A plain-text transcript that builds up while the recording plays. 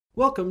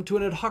Welcome to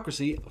an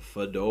Adhocracy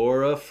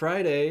Fedora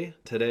Friday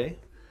today.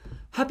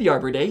 Happy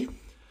Arbor Day.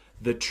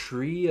 The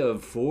tree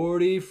of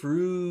 40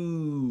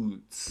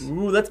 fruits.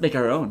 Ooh, let's make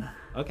our own.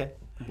 Okay,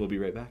 we'll be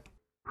right back.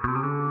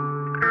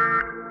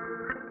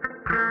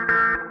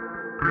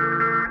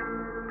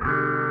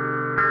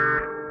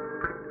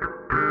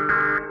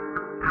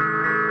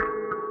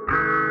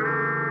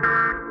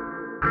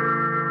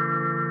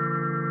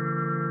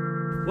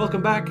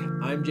 Welcome back.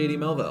 I'm JD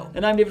Melville.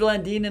 And I'm David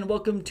Landeen, and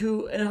welcome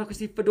to an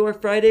Adhocracy Fedora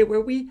Friday,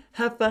 where we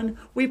have fun,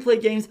 we play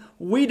games,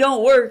 we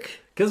don't work.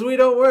 Because we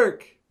don't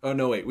work. Oh,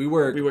 no, wait. We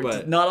work, We work, but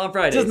just not on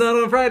Fridays. just not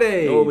on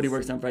Fridays. Nobody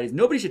works on Fridays.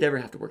 Nobody should ever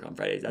have to work on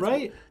Fridays. That's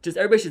Right. Just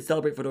everybody should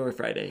celebrate Fedora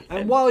Friday.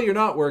 And while you're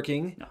not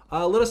working,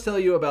 let us tell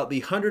you about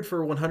the 100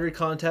 for 100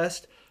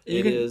 contest.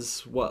 It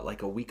is,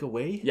 like a week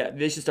away? Yeah,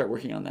 they should start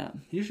working on that.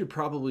 You should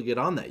probably get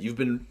on that. You've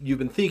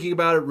been thinking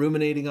about it,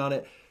 ruminating on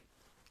it.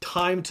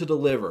 Time to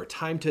deliver.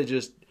 Time to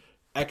just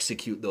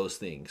execute those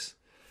things.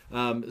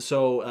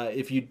 So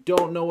if you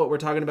don't know what we're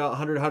talking about,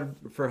 100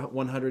 for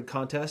 100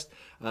 contest,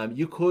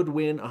 you could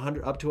win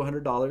up to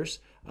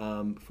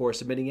 $100 for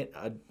submitting it,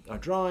 a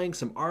drawing,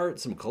 some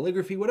art, some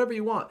calligraphy, whatever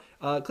you want.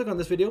 Click on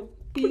this video,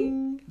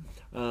 bing,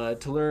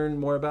 to learn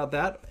more about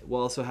that.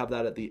 We'll also have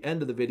that at the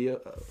end of the video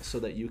so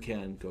that you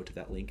can go to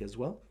that link as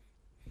well.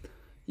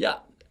 Yeah,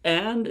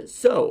 and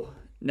so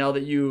now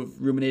that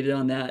you've ruminated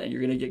on that and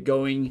you're going to get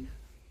going,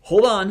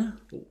 hold on,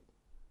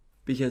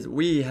 because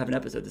we have an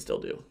episode to still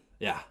do.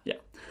 Yeah.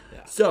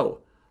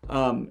 So,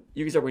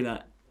 you can start working on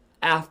it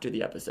after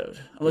the episode.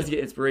 Unless you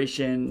get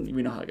inspiration,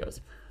 we know how it goes.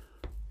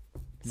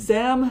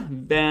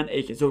 Sam Van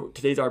Aken. So,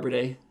 today's Arbor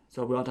Day.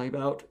 So, we want to talk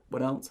about,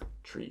 what else?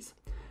 Trees.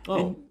 Oh,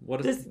 And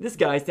what is... this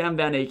guy, Sam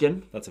Van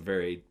Aken. That's a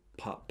very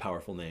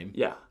powerful name.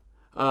 Yeah.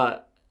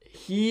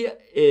 He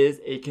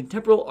is a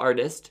contemporary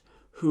artist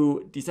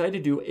who decided to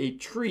do a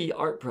tree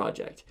art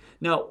project.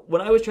 Now,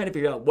 when I was trying to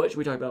figure out what should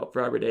we talk about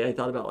for Arbor Day, I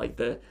thought about, like,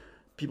 the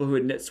people who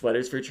would knit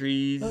sweaters for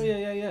trees. Oh,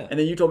 yeah. And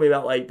then you told me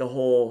about, like, the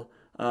whole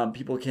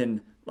people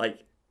can,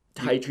 like,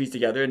 tie trees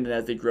together, and then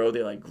as they grow,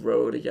 they, like,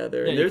 grow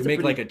together. Yeah, And you can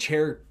make like a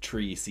chair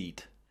tree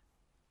seat.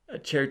 a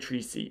chair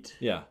tree seat.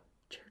 Yeah.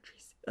 Chair tree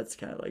seat. That's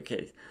kind of like,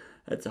 okay,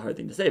 that's a hard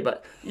thing to say.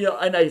 But,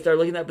 and I started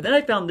looking at that. But then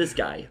I found this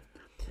guy.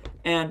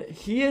 And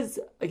he is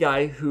a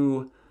guy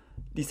who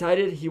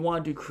decided he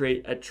wanted to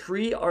create a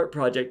tree art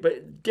project,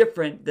 but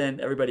different than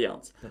everybody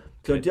else.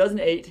 So in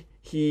 2008,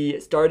 he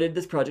started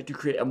this project to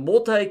create a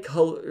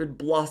multicolored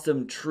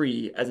blossom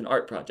tree as an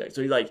art project.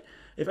 So he's like,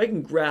 if I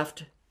can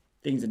graft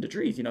things into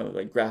trees,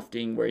 like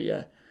grafting where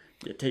you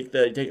take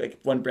like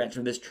one branch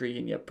from this tree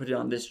and you put it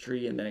on this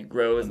tree and then it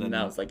grows and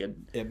now it's like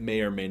it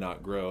may or may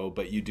not grow,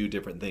 but you do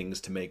different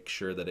things to make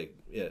sure that it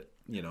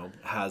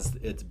has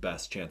its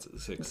best chance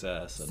of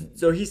success. And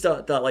so he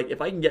thought like,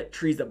 if I can get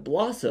trees that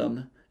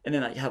blossom and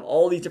then like have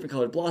all these different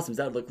colored blossoms,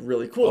 that would look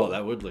really cool. Oh,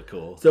 that would look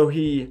cool. So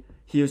he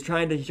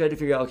tried to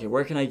figure out, okay,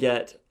 where can I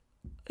get,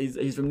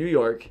 he's from New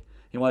York,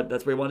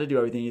 that's where he wanted to do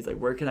everything. He's like,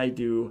 where can I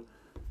do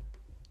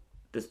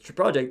this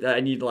project that I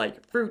need,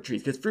 like, fruit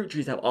trees, because fruit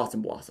trees have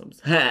awesome blossoms.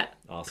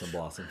 Awesome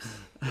blossoms.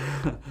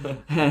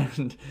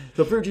 And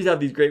so fruit trees have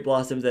these great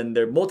blossoms and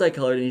they're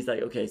multicolored, and he's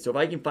like, okay, so if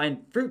I can find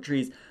fruit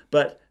trees,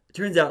 but it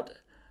turns out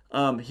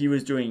he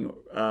was doing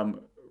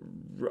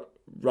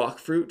rock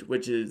fruit,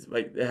 which is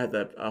like it has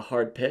a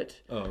hard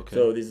pit. Oh, okay.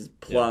 So these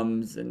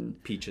plums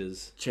and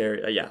peaches,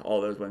 cherry,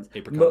 all those ones.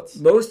 Apricots.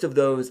 Most of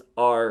those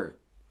are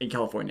in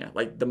California.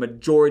 Like the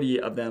majority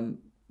of them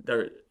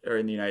that are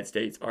in the United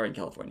States are in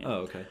California.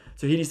 Oh, okay.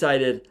 So he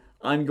decided,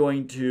 I had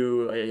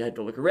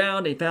to look around,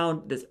 and he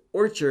found this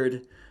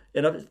orchard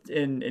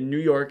in New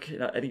York,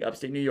 I think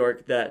upstate New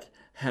York, that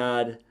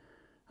had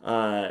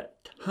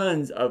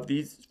tons of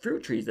these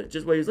fruit trees. That's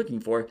just what he was looking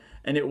for.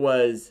 And it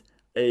was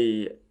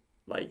the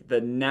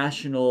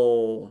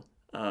national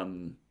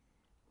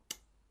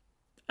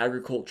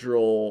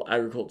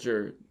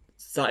agriculture,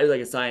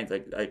 like a science,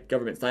 like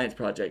government science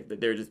project,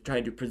 that they were just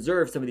trying to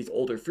preserve some of these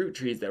older fruit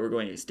trees that were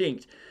going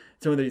extinct.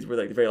 Some of these were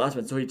like the very last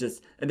ones. So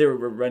and they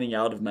were running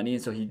out of money,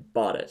 and so he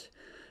bought it.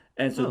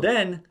 And so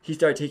then he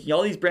started taking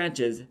all these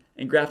branches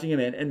and grafting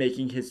them in and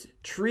making his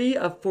tree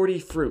of 40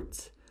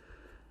 fruits.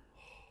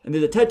 And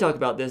there's a TED Talk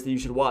about this that you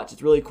should watch.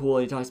 It's really cool.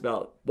 And he talks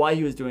about why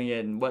he was doing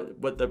it and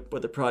what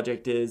the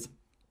project is.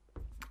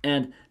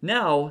 And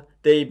now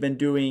they've been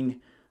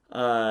doing,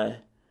 he's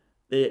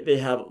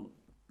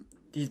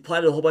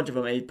planted a whole bunch of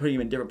them, and he's putting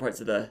them in different parts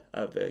of the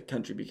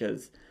country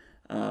because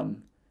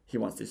he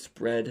wants to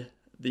spread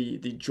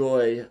the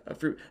joy of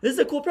fruit. This is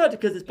a cool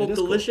project because it's both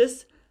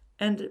delicious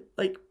and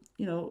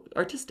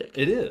artistic.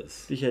 It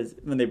is. Because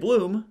when they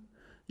bloom,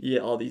 you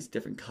get all these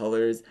different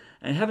colors,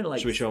 and having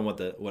Should we show them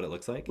what it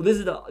looks like? Well, this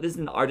is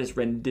an artist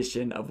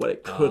rendition of what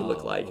it could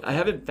look like. Okay. I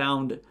haven't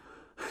been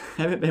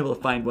able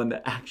to find one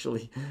that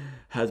actually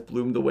has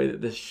bloomed the way that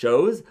this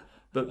shows.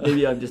 But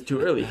maybe I'm just too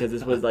early, because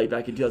this was like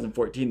back in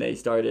 2014 they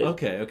started.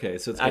 Okay.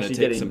 So it's going to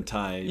take some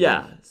time.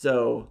 Yeah.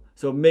 So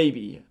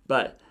maybe,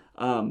 but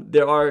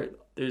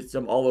there's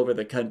some all over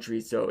the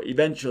country. So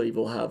eventually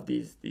we'll have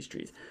these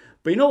trees.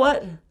 But you know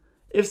what?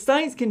 If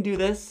science can do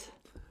this,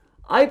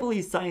 I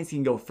believe science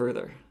can go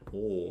further.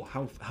 Oh,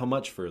 how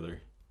much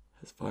further?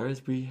 As far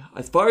as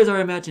our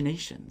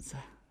imaginations.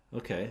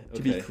 Okay.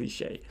 To be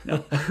cliche.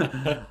 No.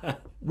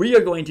 We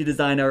are going to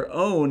design our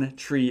own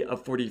tree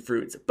of 40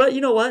 fruits. But you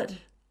know what?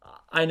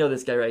 I know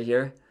this guy right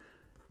here.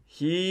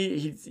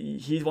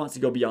 He wants to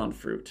go beyond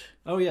fruit.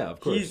 Oh yeah,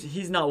 of course.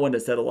 He's not one to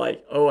settle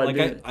like,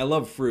 I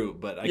love fruit,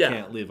 but I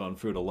can't live on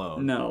fruit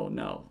alone. No.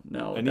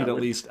 I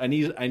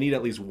need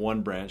at least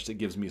one branch that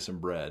gives me some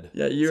bread.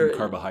 Yeah, some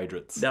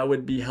carbohydrates. That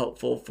would be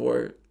helpful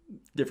for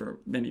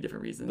many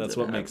different reasons. That's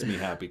what makes me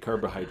happy.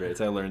 Carbohydrates.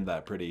 I learned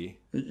that pretty.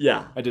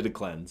 Yeah. I did a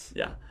cleanse.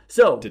 Yeah.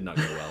 So did not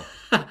go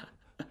well.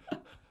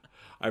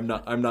 I'm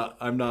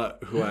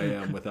not who I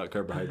am without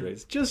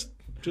carbohydrates. Just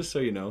so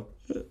you know.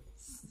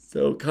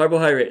 So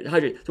hydrate. So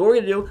what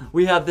we're going to do,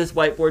 we have this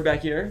whiteboard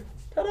back here.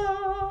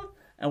 Ta-da!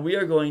 And we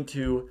are going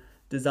to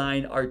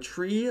design our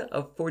tree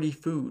of 40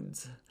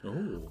 foods.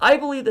 Ooh. I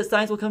believe that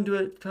science will come to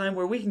a time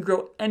where we can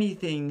grow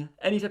anything,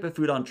 any type of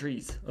food on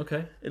trees.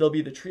 Okay. It'll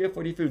be the tree of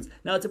 40 foods.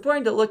 Now, it's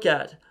important to look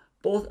at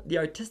both the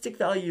artistic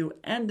value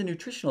and the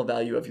nutritional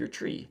value of your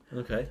tree.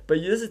 Okay. But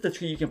this is the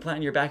tree you can plant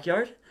in your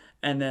backyard,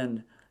 and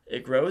then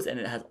it grows, and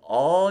it has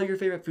all your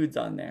favorite foods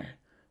on there.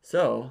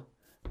 So,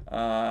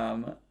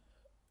 why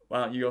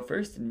don't you go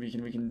first, and we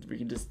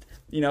can just,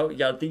 you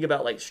gotta think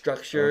about like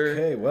structure.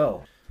 Okay,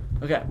 well.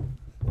 Okay.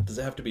 Does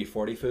it have to be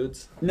 40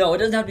 foods? No, it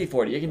doesn't have to be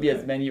 40. It can be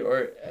as many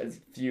or as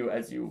few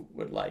as you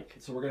would like.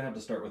 So we're gonna have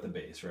to start with a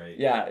base, right?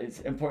 Yeah, it's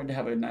important to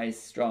have a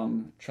nice,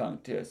 strong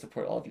trunk to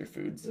support all of your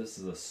foods. This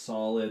is a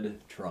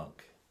solid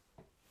trunk.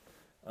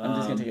 I'm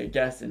just gonna take a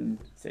guess and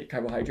say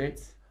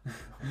carbohydrates.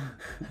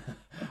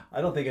 I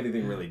don't think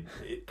anything really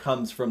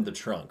comes from the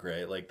trunk,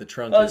 right? Like the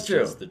trunk is true.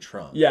 just the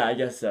trunk. Yeah, I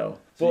guess so.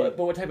 But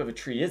what type of a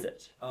tree is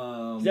it?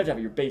 You have to have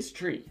your base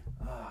tree.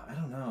 I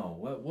don't know.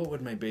 What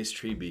would my base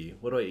tree be?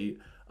 What do I eat?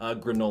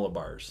 Granola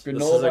bars. This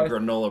is Granola a bar?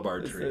 granola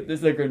bar tree.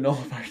 This is a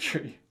granola bar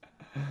tree.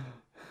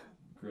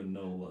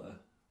 Granola.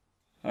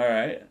 All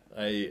right.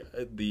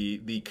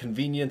 The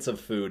convenience of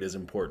food is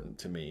important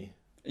to me.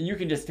 And you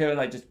can just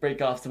just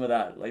break off some of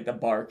that, like the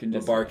bark, and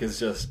the bark is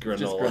just granola.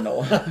 Just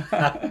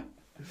granola.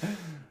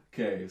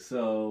 Okay,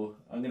 so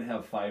I'm gonna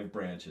have 5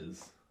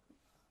 branches.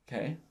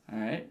 Okay. All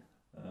right.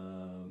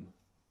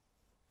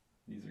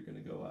 These are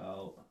gonna go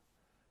out.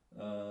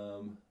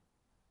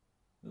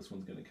 This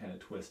one's gonna kind of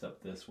twist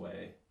up this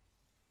way,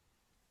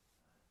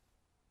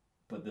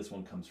 but this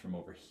one comes from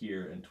over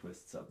here and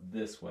twists up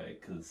this way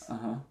because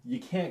you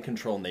can't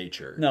control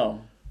nature.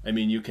 No. I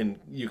mean, you can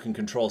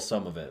control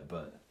some of it,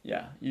 but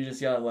yeah, you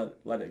just gotta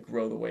let it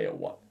grow the way it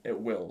will. It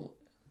wilt.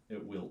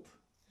 It wilt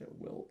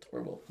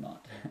or wilt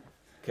not.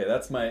 Okay,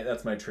 that's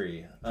my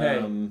tree.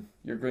 Okay,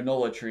 your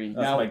granola tree.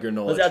 That's my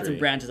granola tree. Let's add some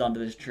branches onto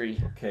this tree.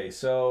 Okay,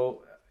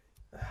 so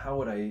how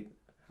would I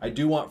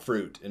do want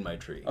fruit in my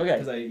tree. Okay.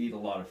 Because I eat a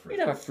lot of fruit.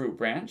 You'd have a fruit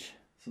branch.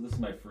 So this is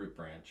my fruit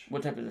branch.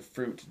 What type of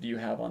fruit do you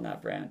have on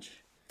that branch?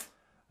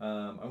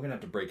 I'm going to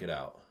have to break it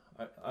out.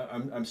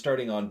 I'm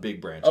starting on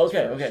big branches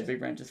Okay, big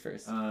branches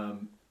first.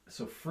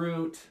 So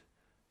fruit,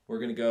 we're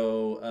going to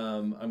go,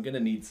 I'm going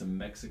to need some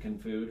Mexican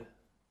food.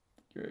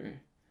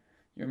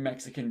 Your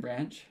Mexican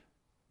branch?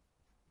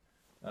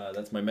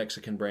 That's my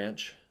Mexican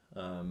branch.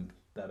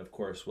 That, of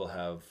course, will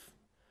have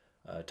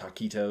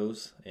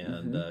taquitos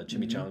and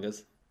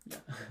chimichangas.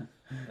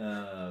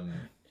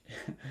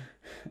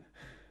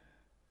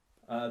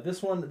 Yeah.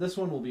 This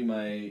one will be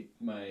my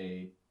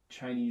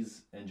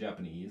Chinese and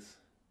Japanese.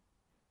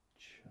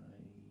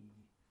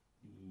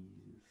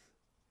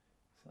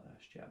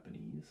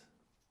 Chinese/Japanese.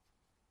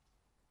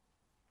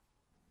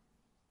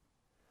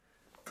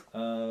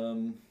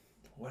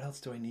 What else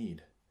do I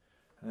need?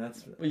 Well,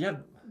 you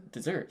have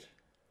dessert.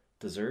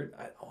 Dessert?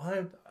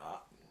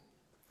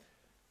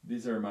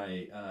 These are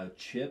my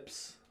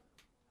chips.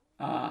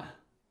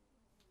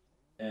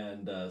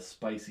 And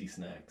spicy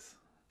snacks.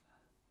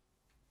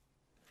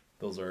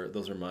 Those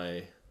are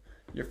my.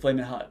 Your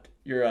flaming hot.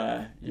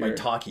 My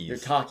Takis. Your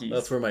Takis.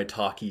 That's where my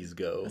Takis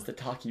go. That's the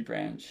Taki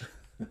branch.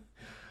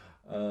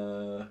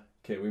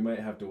 Okay, we might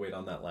have to wait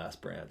on that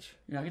last branch.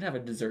 You're not gonna have a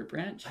dessert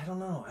branch? I don't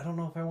know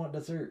if I want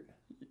dessert.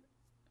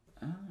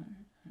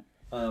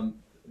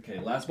 Okay,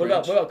 last What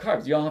branch. about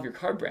carbs? You don't have your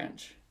carb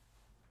branch.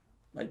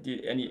 Like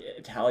any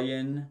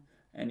Italian?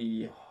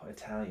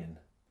 Italian.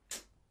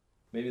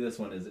 Maybe this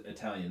one is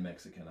Italian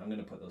Mexican. I'm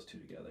gonna put those two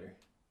together.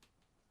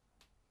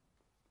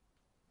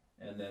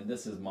 And then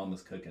this is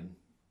Mama's cooking.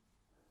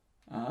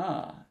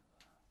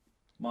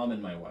 Mom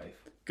and my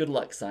wife. Good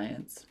luck,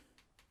 science.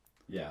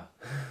 Yeah.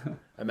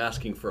 I'm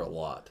asking for a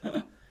lot.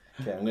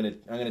 Okay, I'm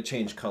gonna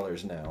change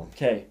colors now.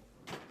 Okay.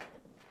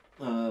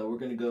 We're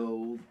gonna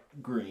go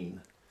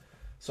green.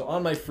 So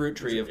on my fruit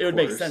tree, of course, it would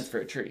make sense for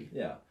a tree.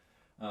 Yeah.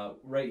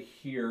 Right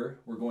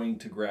here, we're going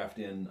to graft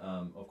in.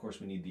 Of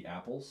course, we need the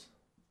apples.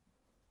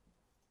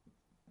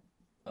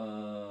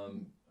 A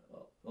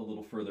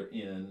little further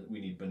in, we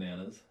need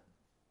bananas.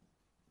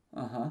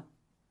 I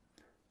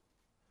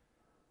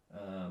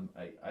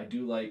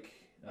do like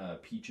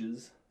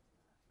peaches.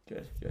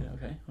 Good.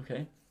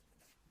 Okay.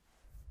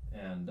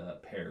 And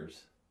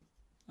pears.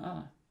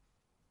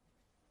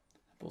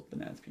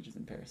 bananas, peaches,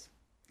 and pears.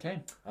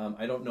 Okay.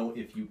 I don't know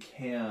if you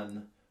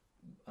can,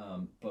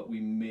 but we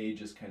may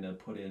just kind of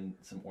put in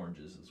some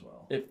oranges as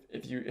well.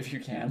 If you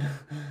can,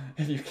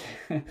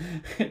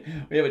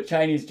 we have a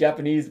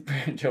Chinese-Japanese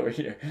branch over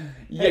here.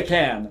 You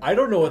can. I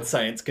don't know what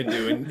science can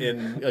do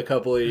in a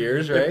couple of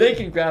years, right? If they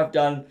can graft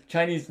on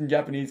Chinese and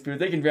Japanese food,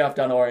 they can graft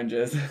on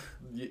oranges.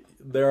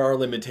 There are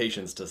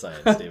limitations to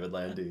science, David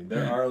Landeen.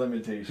 There are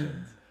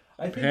limitations.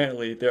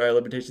 Apparently, there are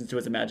limitations to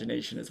his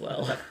imagination as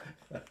well.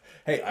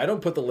 Hey, I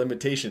don't put the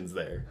limitations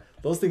there.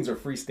 Those things are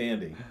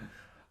freestanding.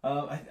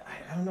 I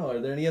don't know. Are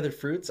there any other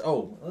fruits?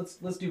 Oh,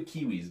 let's do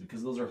kiwis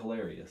because those are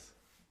hilarious.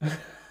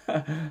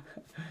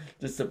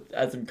 Just to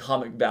add some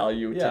comic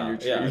value to your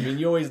tree. Yeah, I mean,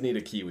 you always need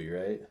a kiwi,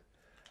 right?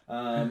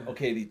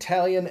 Okay, the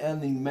Italian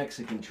and the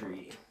Mexican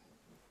tree.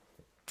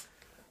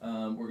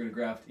 We're going to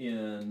graft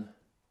in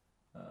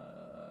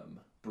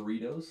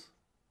burritos.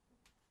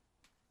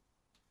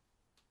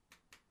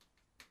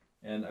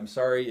 And I'm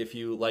sorry if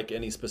you like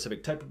any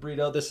specific type of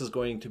burrito. This is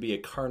going to be a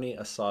carne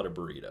asada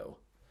burrito.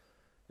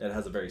 That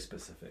has a very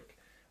specific.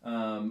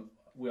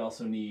 We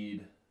also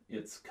need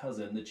its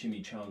cousin, the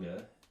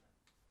chimichanga.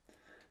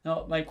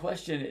 Now, my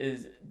question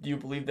is, do you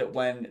believe that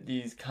when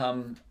these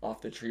come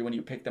off the tree, when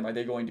you pick them, are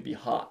they going to be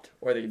hot?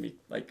 Or are they going to be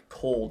like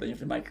cold and you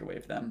have to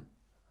microwave them?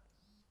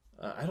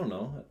 I don't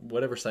know.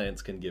 Whatever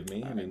science can give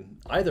me. I mean,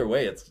 either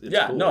way, it's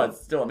yeah, cool. no,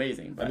 it's still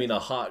amazing. But... I mean, a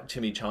hot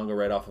chimichanga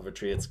right off of a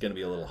tree, it's going to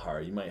be a little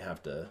hard. You might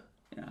have to,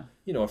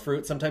 a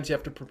fruit. Sometimes you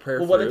have to prepare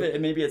fruit. Well, what if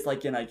maybe it's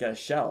like in like a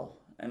shell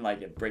and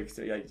like it breaks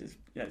through, like just,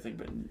 it's like,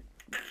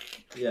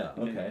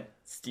 okay.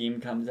 Steam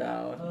comes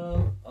out.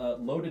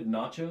 Loaded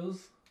nachos.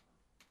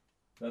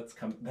 That's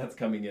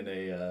coming in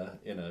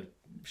a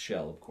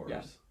shell, of course.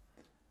 Yeah.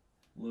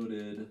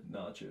 Loaded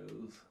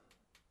nachos.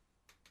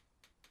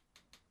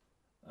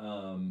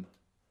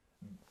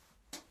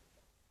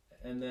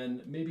 And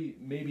then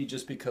maybe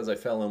just because I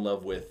fell in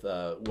love with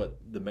what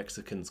the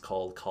Mexicans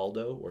call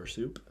caldo or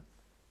soup,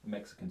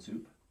 Mexican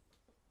soup.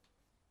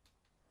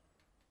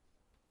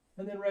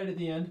 And then right at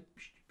the end,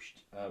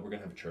 we're gonna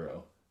have a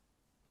churro.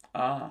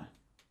 Ah.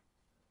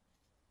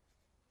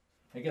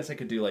 I guess I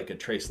could do like a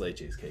tres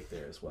leches cake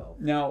there as well.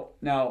 Now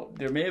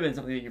there may have been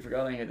something that you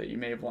forgot on here that you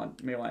may want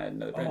to add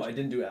another branch. Oh, I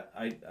didn't do it.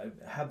 I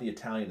have the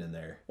Italian in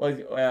there. Well,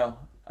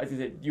 I was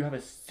gonna say, you have a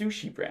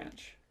sushi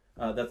branch.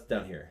 That's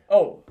down here.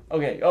 Oh,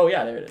 okay. Oh,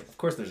 yeah, there it is. Of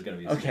course, there's gonna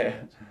be a sushi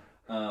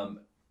branch.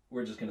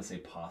 We're just gonna say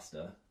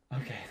pasta.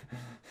 Okay.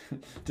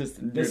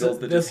 Just noodles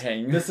that just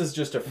hang. This is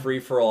just a free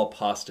for all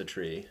pasta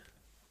tree.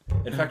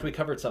 In fact, we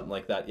covered something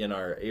like that in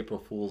our April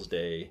Fool's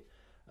Day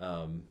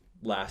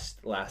last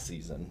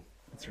season.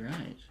 That's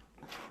right.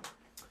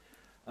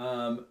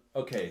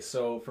 Okay,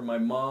 so for my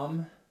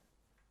mom,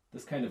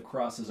 this kind of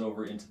crosses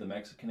over into the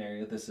Mexican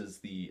area. This is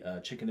the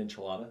chicken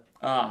enchilada.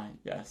 Ah,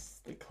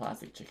 yes, the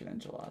classic chicken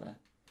enchilada.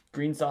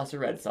 Green sauce or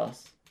red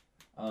sauce?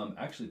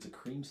 Actually, it's a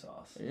cream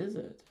sauce. Is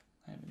it?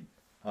 I haven't.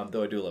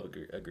 Though I do love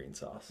a green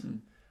sauce. Mm.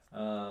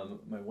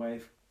 My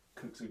wife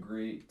cooks a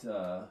great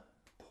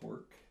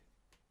pork,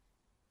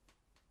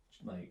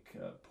 like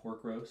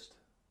pork roast,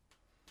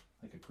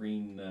 like a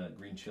green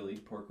chili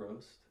pork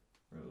roast.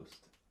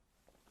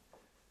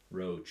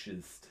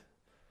 Roast.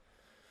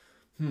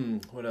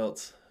 What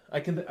else? I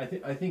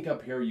think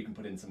up here you can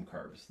put in some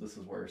carbs. This is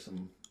where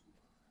some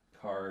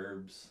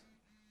carbs.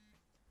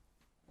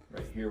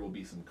 Right here will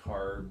be some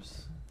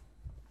carbs.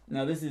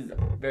 Now this is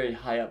very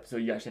high up, so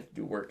you actually have to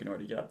do work in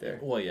order to get up there.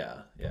 Well,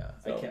 yeah.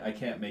 So, I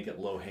can't make it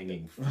low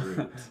hanging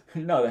fruit.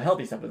 No, the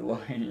healthy stuff is low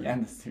hanging,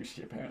 and the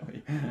sushi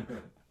apparently.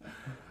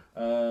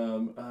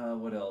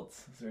 What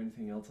else? Is there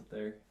anything else up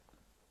there?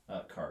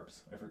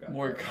 Carbs. I forgot.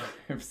 More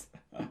carbs.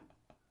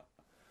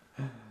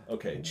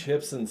 Okay,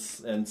 chips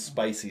and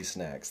spicy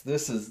snacks.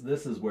 This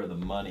is where the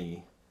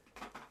money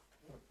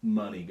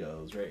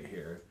goes right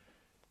here.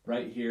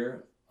 Right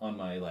here on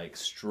my like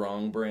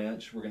strong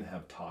branch, we're gonna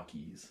have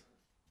Takis.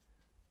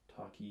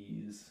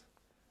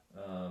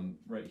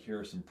 Right here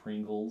are some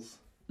Pringles.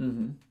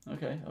 Mm-hmm.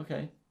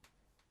 Okay.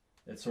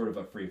 It's sort of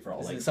a free for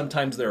all. Like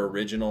sometimes they're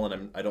original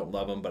and I don't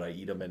love them, but I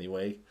eat them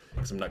anyway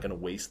because I'm not gonna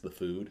waste the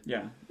food.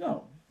 Yeah.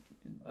 No.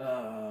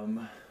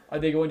 Are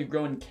they going to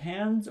grow in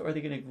cans or are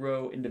they going to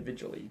grow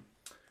individually?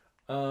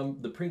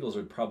 The Pringles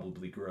would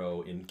probably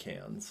grow in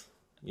cans.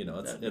 You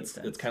know, it's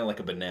kind of like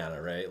a banana,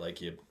 right?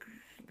 Like you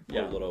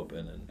pull it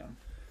open and.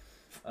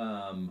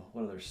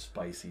 What other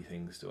spicy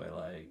things do I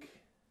like?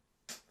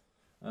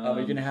 Are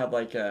we gonna have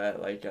like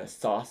a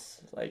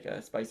sauce, like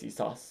a spicy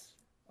sauce?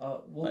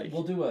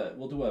 We'll do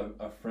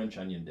a French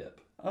onion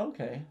dip.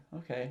 Okay.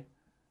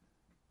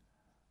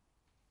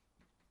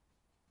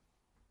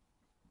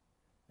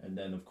 And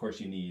then, of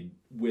course, you need,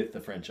 with the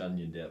French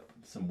onion dip,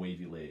 some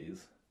wavy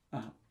lays.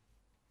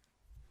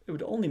 It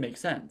would only make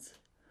sense.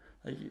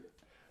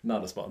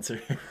 Not a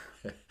sponsor.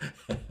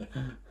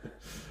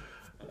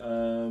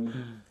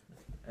 And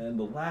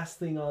the last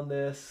thing on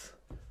this,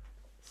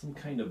 some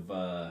kind of...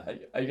 Are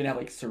you going to have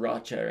like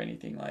sriracha or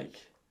anything like...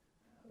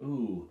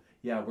 Ooh,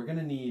 yeah, we're going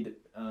to need...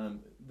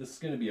 this is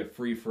going to be a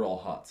free-for-all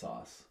hot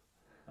sauce.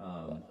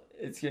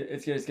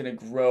 it's just gonna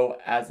grow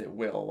as it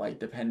will, like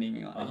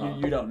depending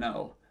on you don't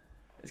know.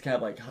 It's kind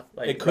of like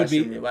it could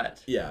Russian be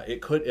roulette. Yeah,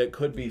 it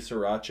could be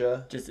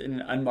sriracha, Just in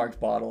an unmarked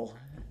bottle,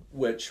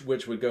 which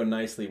would go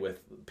nicely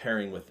with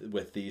pairing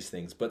with these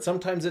things. But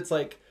sometimes it's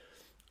like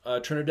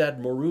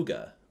Trinidad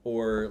moruga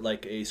or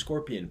like a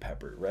scorpion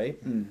pepper, right?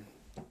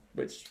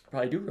 which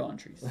probably do grow on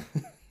trees.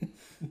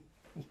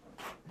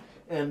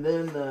 And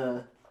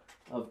then,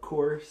 of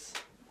course,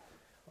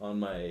 on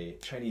my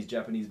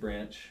Chinese-Japanese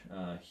branch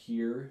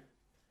here,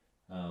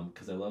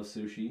 because I love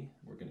sushi,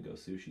 we're going to go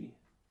sushi.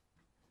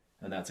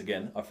 And that's,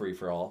 again, a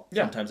free-for-all.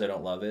 Yeah. Sometimes I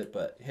don't love it,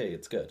 but hey,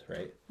 it's good,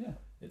 right? Yeah.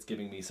 It's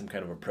giving me some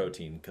kind of a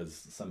protein, because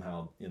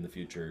somehow in the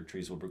future,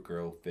 trees will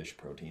grow fish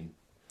protein.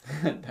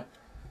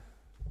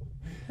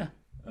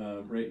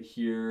 Right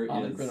here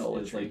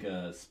is like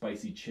a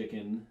spicy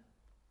chicken.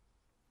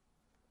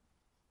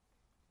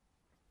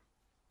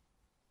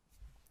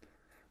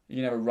 You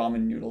can have a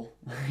ramen noodle,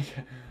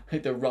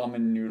 like the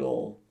ramen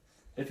noodle.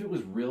 If it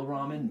was real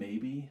ramen,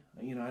 maybe.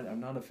 You know, I'm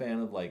not a fan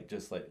of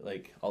just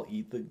like I'll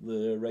eat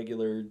the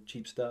regular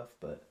cheap stuff,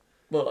 but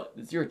Well,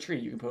 it's your tree.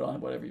 You can put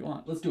on whatever you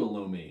want. let's do a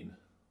lo mein,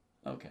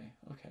 Okay.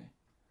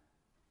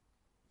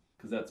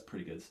 because that's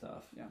pretty good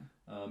stuff. Yeah.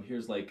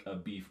 Here's like a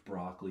beef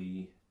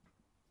broccoli.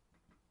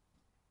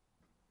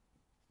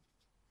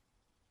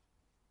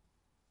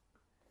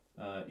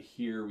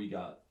 Here we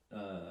got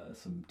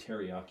some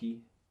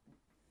teriyaki.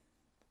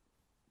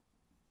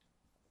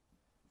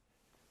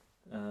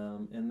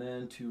 And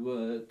then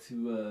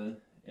to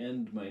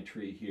end my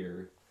tree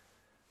here,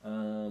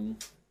 some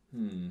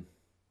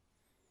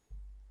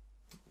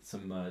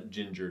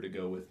ginger to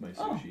go with my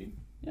sushi.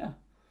 Yeah.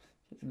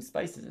 Get some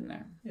spices in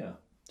there. Yeah.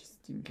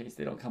 Just in case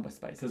they don't come with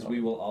spices. Because we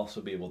will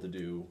also be able to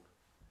do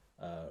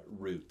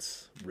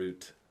roots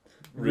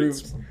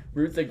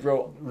that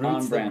grow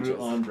on branches. That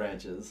grow on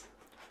branches.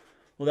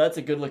 Well, that's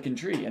a good looking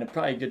tree and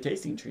probably a good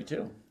tasting tree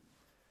too.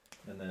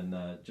 And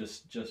then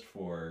just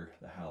for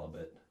the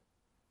halibut,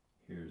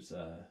 here's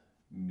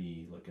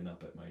me looking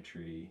up at my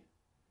tree.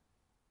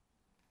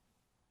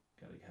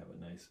 Gotta have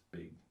a nice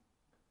big,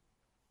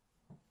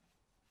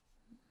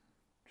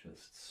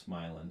 just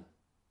smiling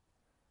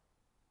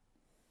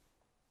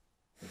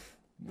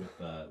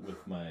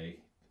with my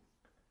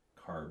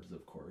carbs,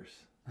 of course.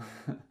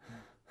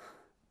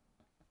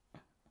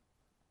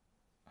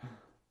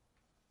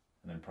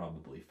 And I'm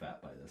probably fat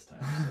by this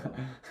time, so.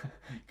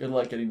 Good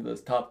luck getting to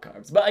those top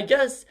carbs. But I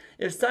guess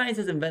if science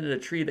has invented a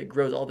tree that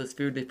grows all this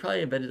food, they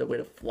probably invented a way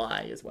to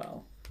fly as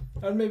well.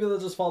 And maybe they'll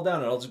just fall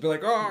down and I'll just be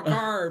like, oh,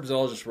 carbs, and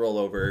I'll just roll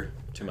over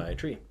to my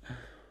tree.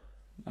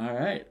 All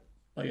right.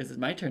 Well, I guess it's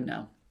my turn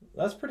now.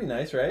 That's pretty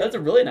nice, right? That's a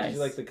really nice. Did you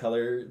like the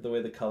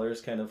way the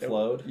colors kind of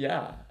flowed?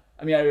 Yeah.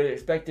 I mean, I would have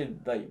expected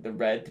like the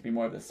red to be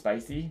more of the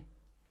spicy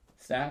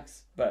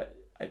snacks, but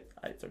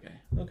it's okay.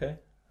 Okay.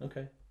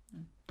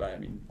 But I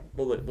mean,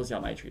 we'll see how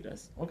my tree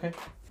does. Okay.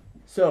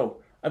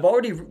 So I've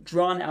already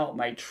drawn out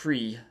my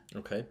tree.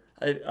 Okay.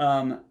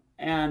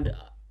 And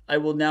I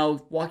will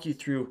now walk you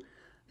through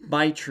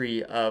my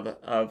tree of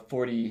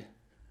 40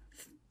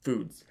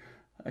 foods.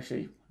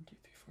 Actually, 1, 2,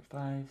 3,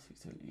 4, 5, 6,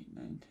 7, 8,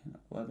 9, 10,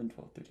 11,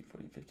 12, 13,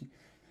 14, 15,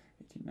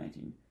 18,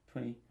 19,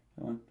 20,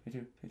 21,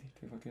 22,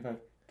 23, 24, 25,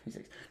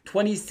 26.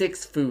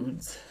 26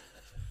 foods.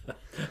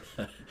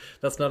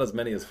 That's not as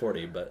many as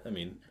 40, but I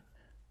mean,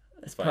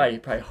 it's probably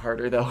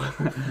harder though.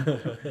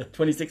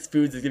 26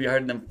 foods is gonna be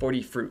harder than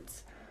 40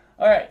 fruits.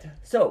 All right,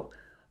 so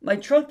my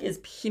trunk is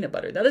peanut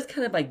butter. That is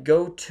kind of my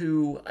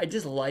go-to. I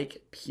just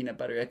like peanut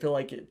butter. I feel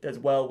like it does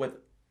well with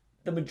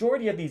the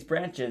majority of these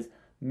branches.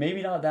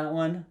 Maybe not that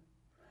one.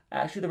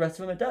 Actually, the rest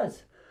of them it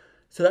does.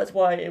 So that's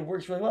why it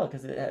works really well,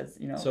 because it has,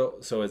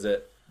 So is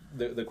it?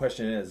 The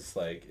question is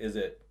is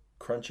it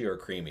crunchy or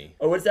creamy?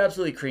 Oh, it's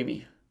absolutely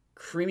creamy.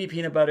 Creamy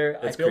peanut butter.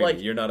 It's I feel creamy.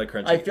 like You're not a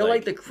crunchy. I feel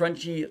like the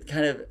crunchy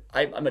kind of.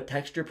 I'm a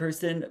texture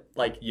person.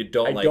 Like I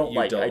don't like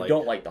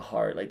the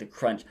hard, like the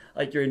crunch.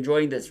 Like you're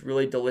enjoying this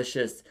really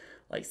delicious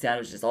like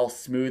sandwich, just all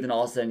smooth, and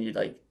all of a sudden you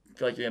feel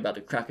like you're about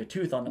to crack a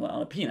tooth on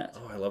a peanut.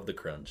 Oh, I love the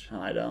crunch. Oh,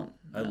 I don't.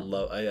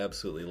 No. I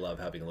absolutely love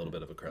having a little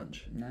bit of a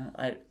crunch. No,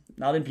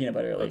 not in peanut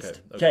butter at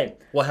least. Okay.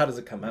 Well, how does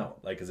it come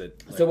out? Like, is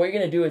it? So what you're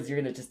gonna do is you're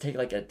gonna just take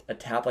like a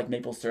tap, like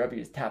maple syrup. You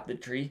just tap the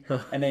tree,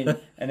 and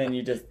then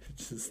you just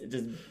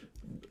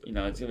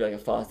it's gonna be like a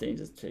faucet. You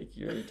just take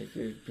your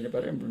peanut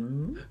butter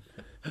and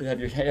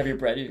you have your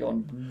bread. You're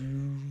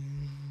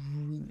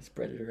going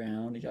spread it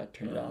around. You gotta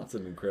turn it off. It's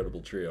an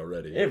incredible tree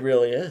already. It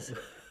really is.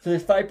 So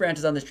there's 5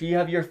 branches on this tree. You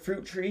have your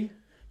fruit tree,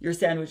 your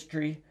sandwich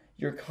tree,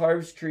 your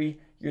carbs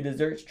tree, your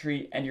desserts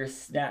tree, and your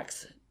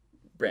snacks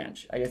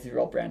branch. I guess these are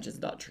all branches,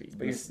 not trees,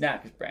 but your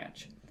snacks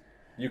branch.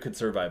 You could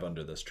survive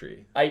under this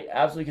tree. I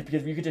absolutely could,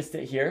 because you could just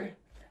sit here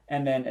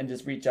and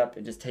just reach up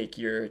and just take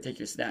your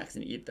snacks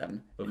and eat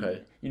them.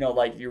 Okay. And,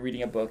 like you're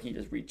reading a book and you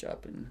just reach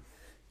up and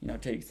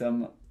take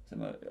some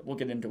we'll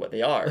get into what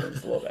they are in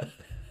just a little bit.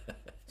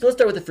 So let's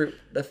start with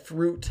the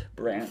fruit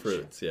branch.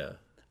 Fruits, yeah.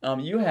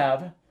 You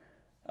have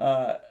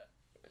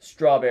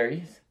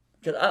strawberries.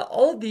 Because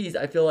all of these,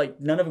 I feel like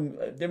none of them.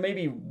 There may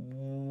be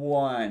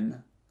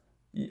one,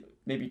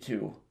 maybe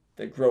 2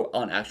 that grow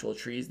on actual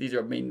trees. These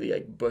are mainly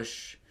like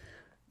bush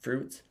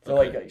fruits. So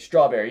like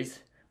strawberries,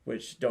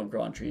 which don't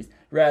grow on trees.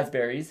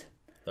 Raspberries.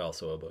 They're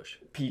also a bush.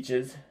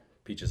 Peaches.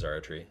 Peaches are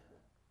a tree.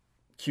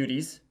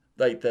 Cuties.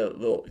 Like the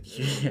little,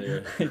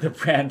 the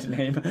brand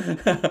name.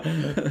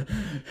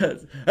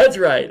 That's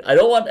right. I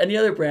don't want any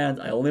other brands.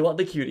 I only want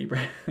the cutie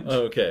brand.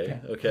 Okay.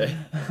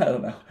 I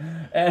don't know.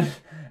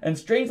 And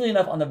strangely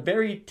enough, on the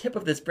very tip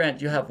of this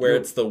branch, you have where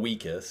it's the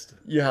weakest.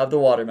 You have the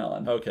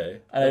watermelon.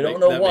 Okay. And I don't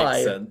know why.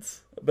 Makes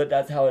sense. But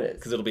that's how it is.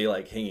 Because it'll be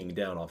like hanging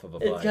down off of a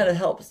vine. It kind of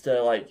helps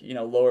to like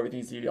lower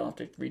everything so you don't have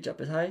to reach up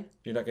as high.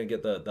 You're not gonna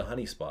get the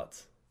honey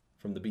spots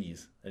from the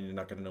bees, and you're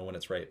not gonna know when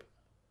it's ripe.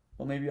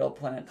 Well, maybe I'll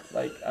plant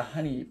like a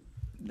honey.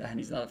 The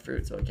honey's not a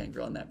fruit, so it can't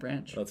grow on that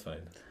branch. That's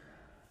fine.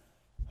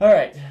 All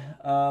right.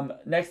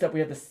 Next up, we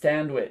have the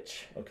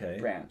sandwich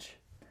branch.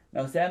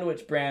 Now,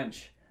 sandwich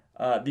branch,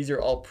 these are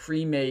all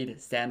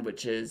pre-made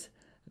sandwiches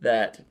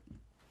that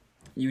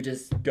you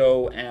just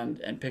go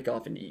and pick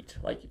off and eat.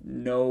 Like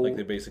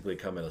they basically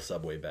come in a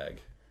Subway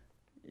bag.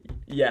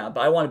 Yeah,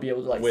 but I want to be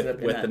able to like with sit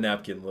up in the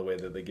napkin the way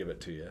that they give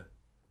it to you.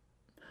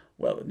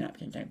 Well, the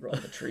napkin can't grow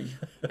on the tree,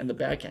 and the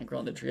bag can't grow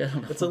on the tree. I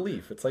don't know. It's a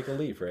leaf. It's like a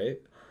leaf, right?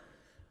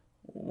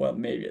 Well,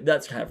 maybe.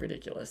 That's kind of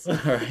ridiculous. All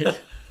right.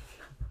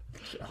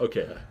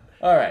 Okay.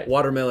 All right.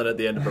 Watermelon at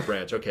the end of a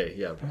branch. Okay,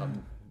 yeah.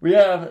 We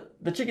have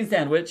the chicken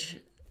sandwich,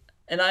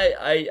 and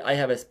I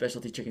have a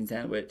specialty chicken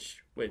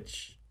sandwich,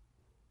 which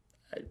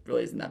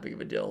really isn't that big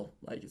of a deal.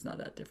 Like, it's not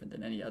that different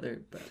than any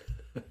other, but,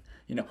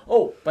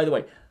 Oh, by the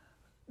way,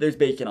 there's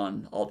bacon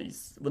on all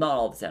these. Well, not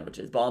all the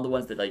sandwiches, but on the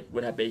ones that, like,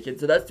 would have bacon.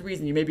 So that's the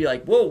reason you may be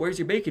like, whoa, where's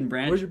your bacon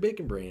branch? Where's your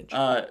bacon branch?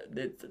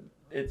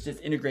 It's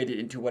just integrated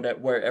into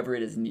wherever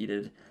it is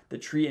needed. The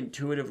tree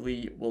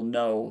intuitively will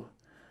know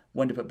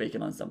when to put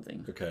bacon on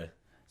something. Okay.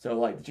 So,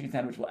 like, the chicken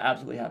sandwich will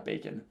absolutely have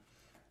bacon.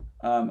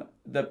 The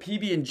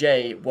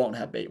PB&J won't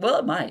have bacon. Well,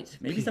 it might.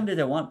 Maybe someday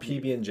they want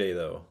PB&J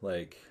though.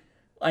 Like,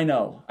 I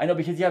know,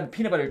 because you have a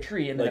peanut butter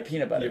tree and then a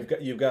peanut butter.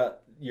 You've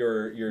got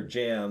your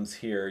jams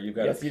here. You've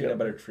got a peanut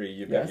butter tree.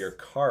 You've got your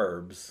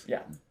carbs.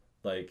 Yeah.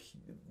 Like,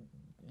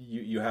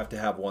 you have to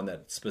have one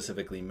that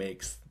specifically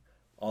makes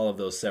all of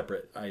those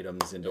separate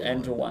items into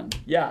one.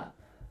 Yeah.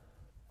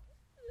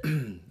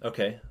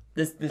 Okay.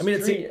 This I mean,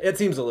 tree, it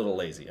seems a little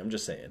lazy. I'm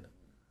just saying.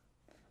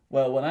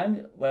 Well,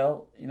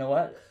 you know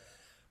what?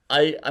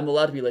 I'm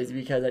allowed to be lazy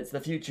because it's the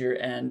future,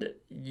 and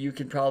you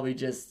can probably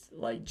just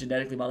like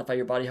genetically modify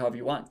your body however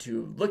you want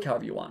to look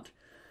however you want.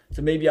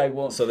 So maybe I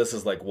won't. So this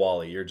is like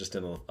Wall-E. You're just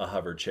in a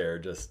hover chair,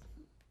 just.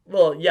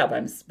 Well, yeah,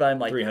 but I'm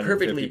like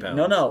perfectly. Pounds.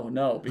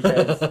 No,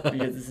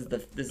 because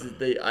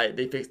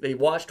they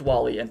watched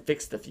Wall-E and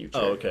fixed the future.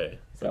 Oh, okay.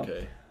 So,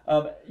 okay.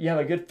 You have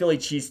a good Philly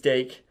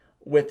cheesesteak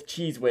with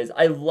Cheese Whiz.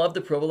 I love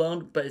the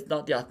provolone, but it's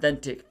not the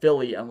authentic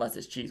Philly unless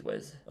it's Cheese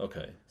Whiz.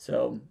 Okay.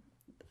 So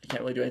I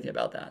can't really do anything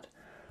about that.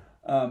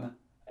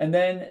 And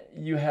then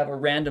you have a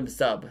random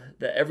sub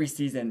that every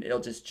season it'll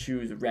just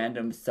choose a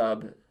random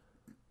sub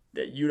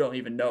that you don't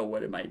even know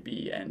what it might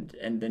be, and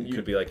then it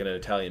could be like an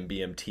Italian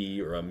BMT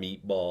or a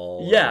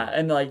meatball. Yeah,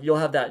 and like you'll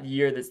have that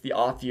year that's the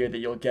off year that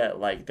you'll get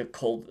like the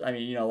cold. I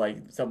mean, like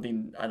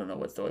something. I don't know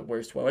what's the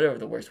worst one. Whatever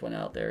the worst one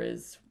out there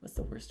is. What's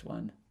the worst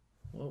one?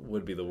 What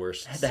would be the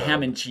worst? The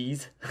ham and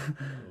cheese.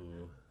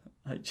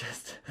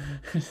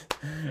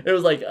 It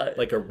was like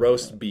a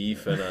roast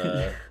beef and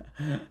a.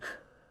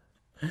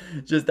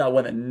 Just that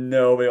one that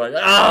nobody was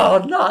like,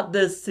 oh, not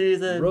this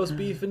season. Roast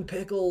beef and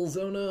pickles.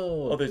 Oh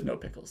no. Oh, there's no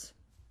pickles.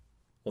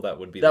 Well, that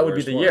would be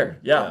the year.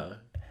 Yeah.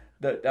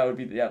 Yeah. That would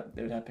be they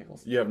would have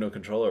pickles. You have no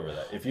control over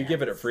that. If you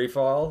give it a free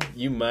fall,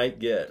 you might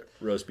get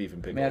roast beef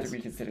and pickles. May have to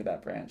reconsider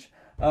that branch.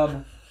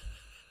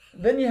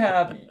 Then you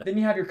have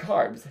your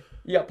carbs.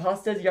 You got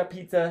pastas, you got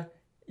pizza,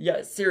 you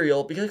got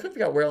cereal, because I couldn't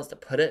figure out where else to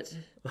put it.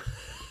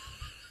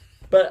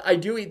 But I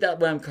do eat that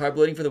when I'm carb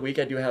loading for the week.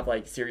 I do have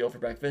like cereal for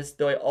breakfast,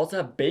 though I also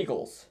have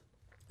bagels.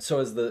 So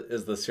is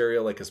the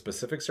cereal like a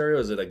specific cereal,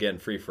 or is it again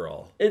free for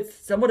all? It's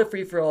somewhat a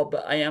free for all,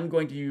 but I am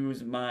going to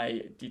use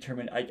my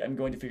I'm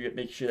going to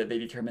make sure that they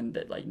determine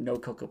that like no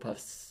Cocoa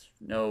Puffs,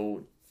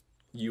 no.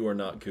 You are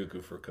not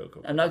cuckoo for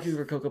Cocoa Puffs. I'm not cuckoo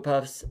for Cocoa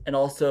Puffs, and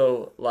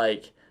also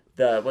like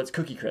what's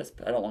Cookie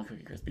Crisp. I don't want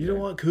Cookie Crisp either. You don't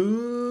want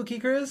Cookie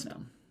Crisp? No.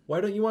 Why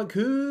don't you want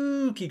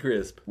Cookie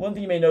Crisp? One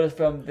thing you may notice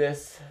from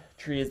this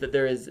tree is that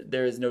there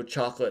is no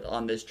chocolate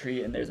on this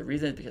tree, and there's a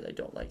reason. It's because I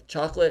don't like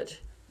chocolate.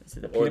 This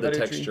is a or the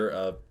texture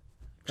of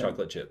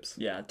chocolate chips.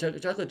 Yeah,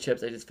 chocolate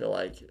chips. I just feel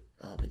like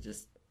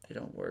they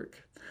don't work.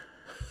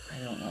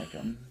 I don't like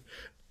them.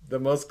 The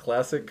most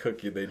classic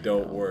cookie. They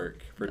don't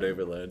work for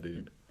David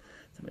Landeen.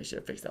 Somebody should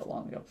have fixed that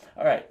long ago.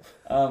 All right.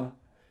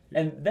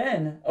 And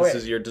then this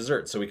is your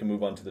dessert, so we can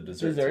move on to the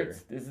desserts.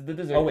 Desserts. This is the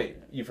dessert. Oh wait,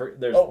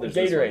 there's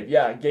Gatorade.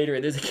 Yeah,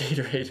 Gatorade. There's a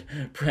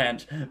Gatorade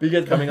branch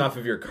because coming off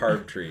of your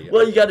carb tree.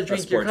 Well, you got to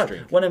drink your carbs.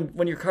 Drink.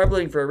 When you're carb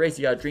loading for a race,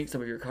 you got to drink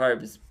some of your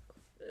carbs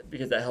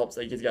because that helps.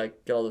 Like you got to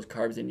get all those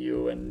carbs in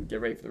you and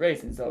get ready for the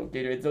race. And so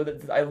Gatorade.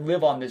 So I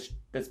live on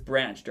this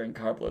branch during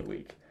carb load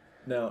week.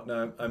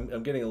 Now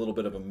I'm getting a little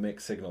bit of a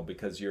mixed signal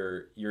because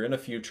you're in a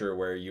future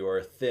where you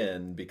are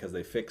thin because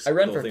they fixed I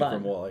run the for thing fun.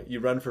 from wall. You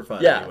run for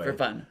fun. Yeah, anyway. for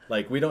fun.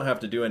 Like we don't have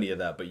to do any of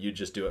that, but you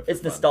just do it for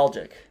It's fun.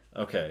 nostalgic.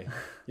 Okay.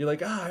 You're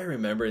like, I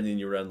remember, and then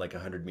you run like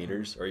 100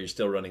 meters, or you're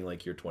still running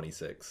like your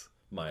 26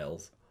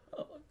 miles.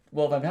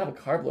 Well, if I have a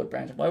carb load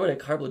branch, why would a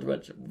carb load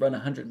run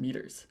 100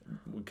 meters?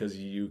 Because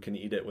you can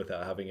eat it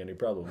without having any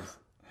problems.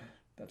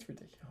 That's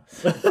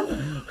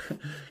ridiculous.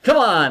 Come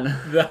on.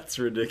 That's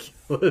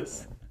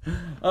ridiculous.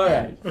 All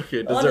right.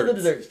 Okay, On to the desserts.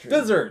 desserts tree.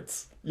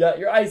 Desserts. You got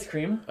your ice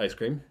cream. Ice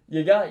cream.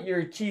 You got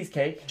your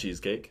cheesecake.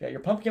 Cheesecake. You got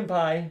your pumpkin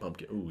pie.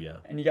 Pumpkin. Ooh, yeah.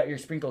 And you got your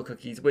sprinkle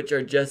cookies, which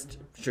are just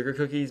sugar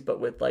cookies, but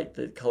with like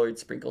the colored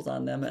sprinkles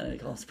on them, and they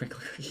call them sprinkle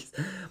cookies.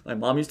 My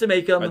mom used to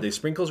make them. Are they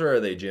sprinkles or are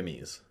they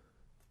jimmies?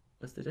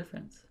 What's the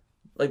difference?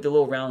 Like the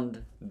little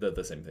round.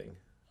 The same thing.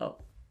 Oh,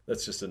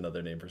 That's just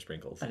another name for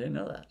sprinkles. I didn't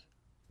know that.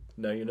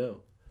 Now you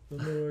know.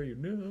 The more you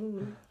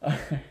know.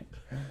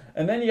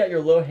 And then you got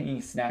your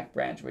low-hanging snack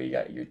branch where you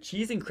got your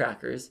cheese and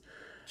crackers.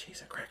 Cheese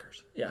and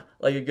crackers. Yeah,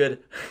 like a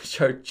good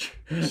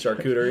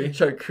Charcuterie.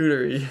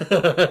 Charcuterie.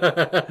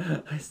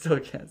 I still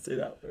can't say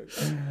that word.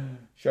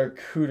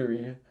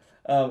 Charcuterie.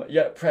 You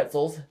got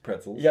pretzels.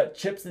 You got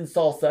chips and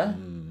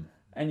salsa.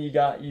 And you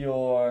got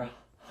your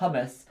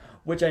hummus,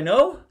 which I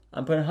know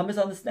I'm putting hummus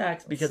on the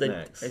snacks because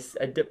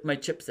I dip my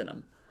chips in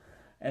them.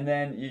 And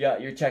then you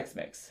got your Chex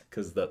Mix.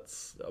 Because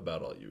that's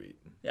about all you eat.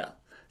 Yeah.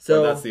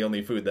 So that's the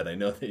only food that I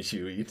know that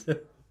you eat.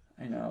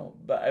 I know,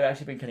 but I've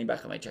actually been cutting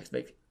back on my Chex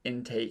Mix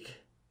intake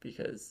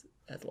because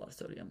it has a lot of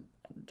sodium.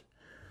 And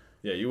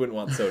yeah, you wouldn't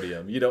want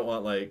sodium. You don't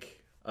want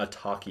like a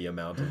talky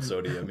amount of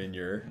sodium in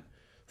your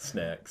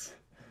snacks.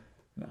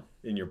 No.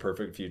 In your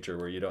perfect future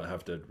where you don't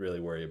have to really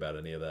worry about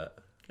any of that,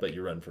 but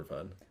you run for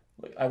fun.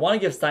 Look, I want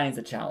to give science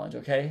a challenge,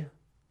 okay?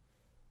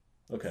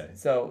 Okay.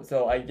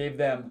 So I gave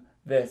them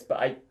this,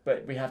 but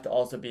we have to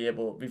also be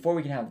able, before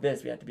we can have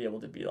this, we have to be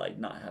able to be like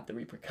not have the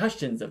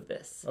repercussions of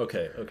this.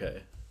 Okay.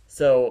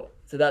 So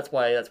that's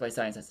why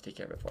science has to take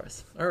care of it for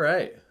us. All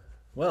right.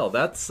 Well,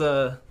 that's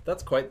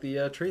quite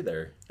the tree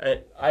there.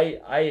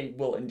 I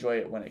will enjoy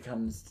it when it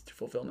comes to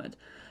fulfillment.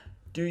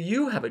 Do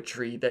you have a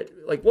tree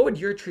what would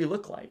your tree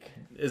look like?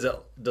 Does it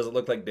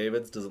look like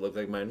David's? Does it look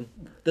like mine?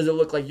 Does it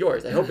look like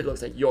yours? I hope it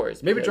looks like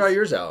yours. Maybe draw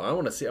yours out. I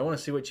want to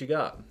see what you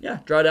got.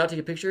 Yeah, draw it out, take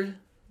a picture.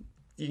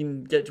 You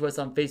can get to us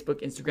on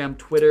Facebook, Instagram,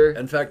 Twitter.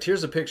 In fact,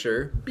 here's a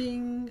picture,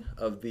 bing,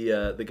 of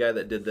the guy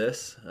that did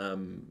this.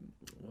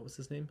 What was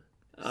his name?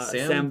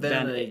 Sam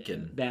Van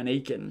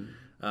Aken.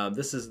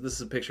 This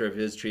is a picture of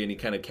his tree, and he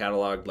kind of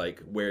cataloged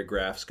like where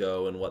graphs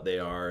go and what they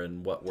are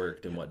and what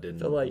worked and what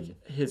didn't. I feel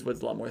like his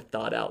was a lot more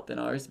thought out than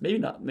ours. Maybe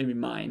not. Maybe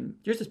mine.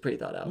 Yours is pretty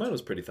thought out. Mine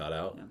was pretty thought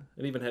out. Yeah.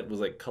 It even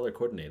was like color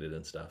coordinated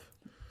and stuff.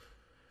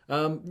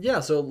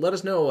 So let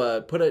us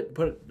know.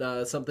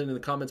 Put something in the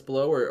comments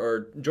below,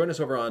 or join us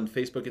over on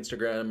Facebook,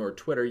 Instagram, or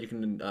Twitter. You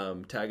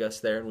can tag us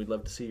there, and we'd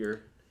love to see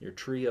your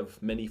tree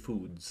of many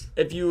foods.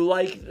 If you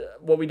like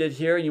what we did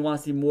here and you want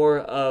to see more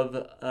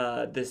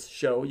of this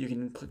show, you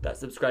can click that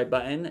subscribe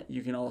button.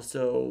 You can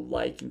also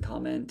like and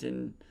comment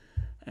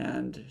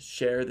and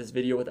share this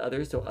video with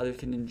others so others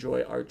can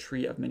enjoy our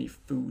tree of many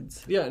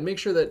foods. Yeah, and make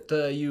sure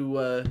that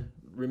you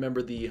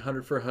remember the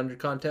 100 for 100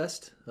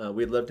 contest.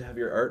 We'd love to have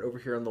your art over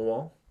here on the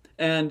wall.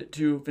 And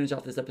to finish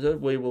off this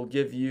episode, we will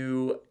give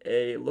you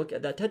a look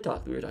at that TED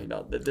Talk we were talking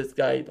about. This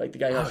guy, like the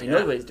guy who actually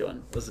knows what he's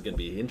doing. This is going to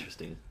be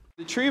interesting.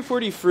 The tree of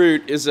 40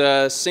 fruit is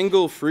a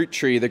single fruit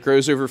tree that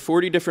grows over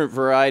 40 different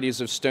varieties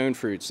of stone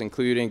fruits,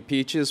 including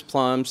peaches,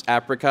 plums,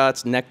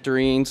 apricots,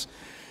 nectarines,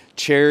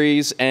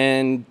 cherries,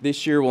 and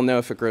this year we'll know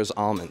if it grows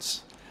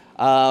almonds.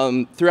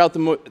 Throughout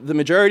the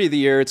majority of the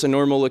year, it's a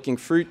normal-looking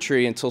fruit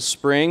tree until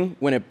spring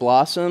when it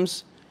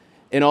blossoms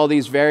in all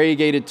these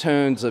variegated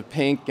tones of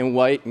pink and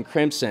white and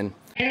crimson.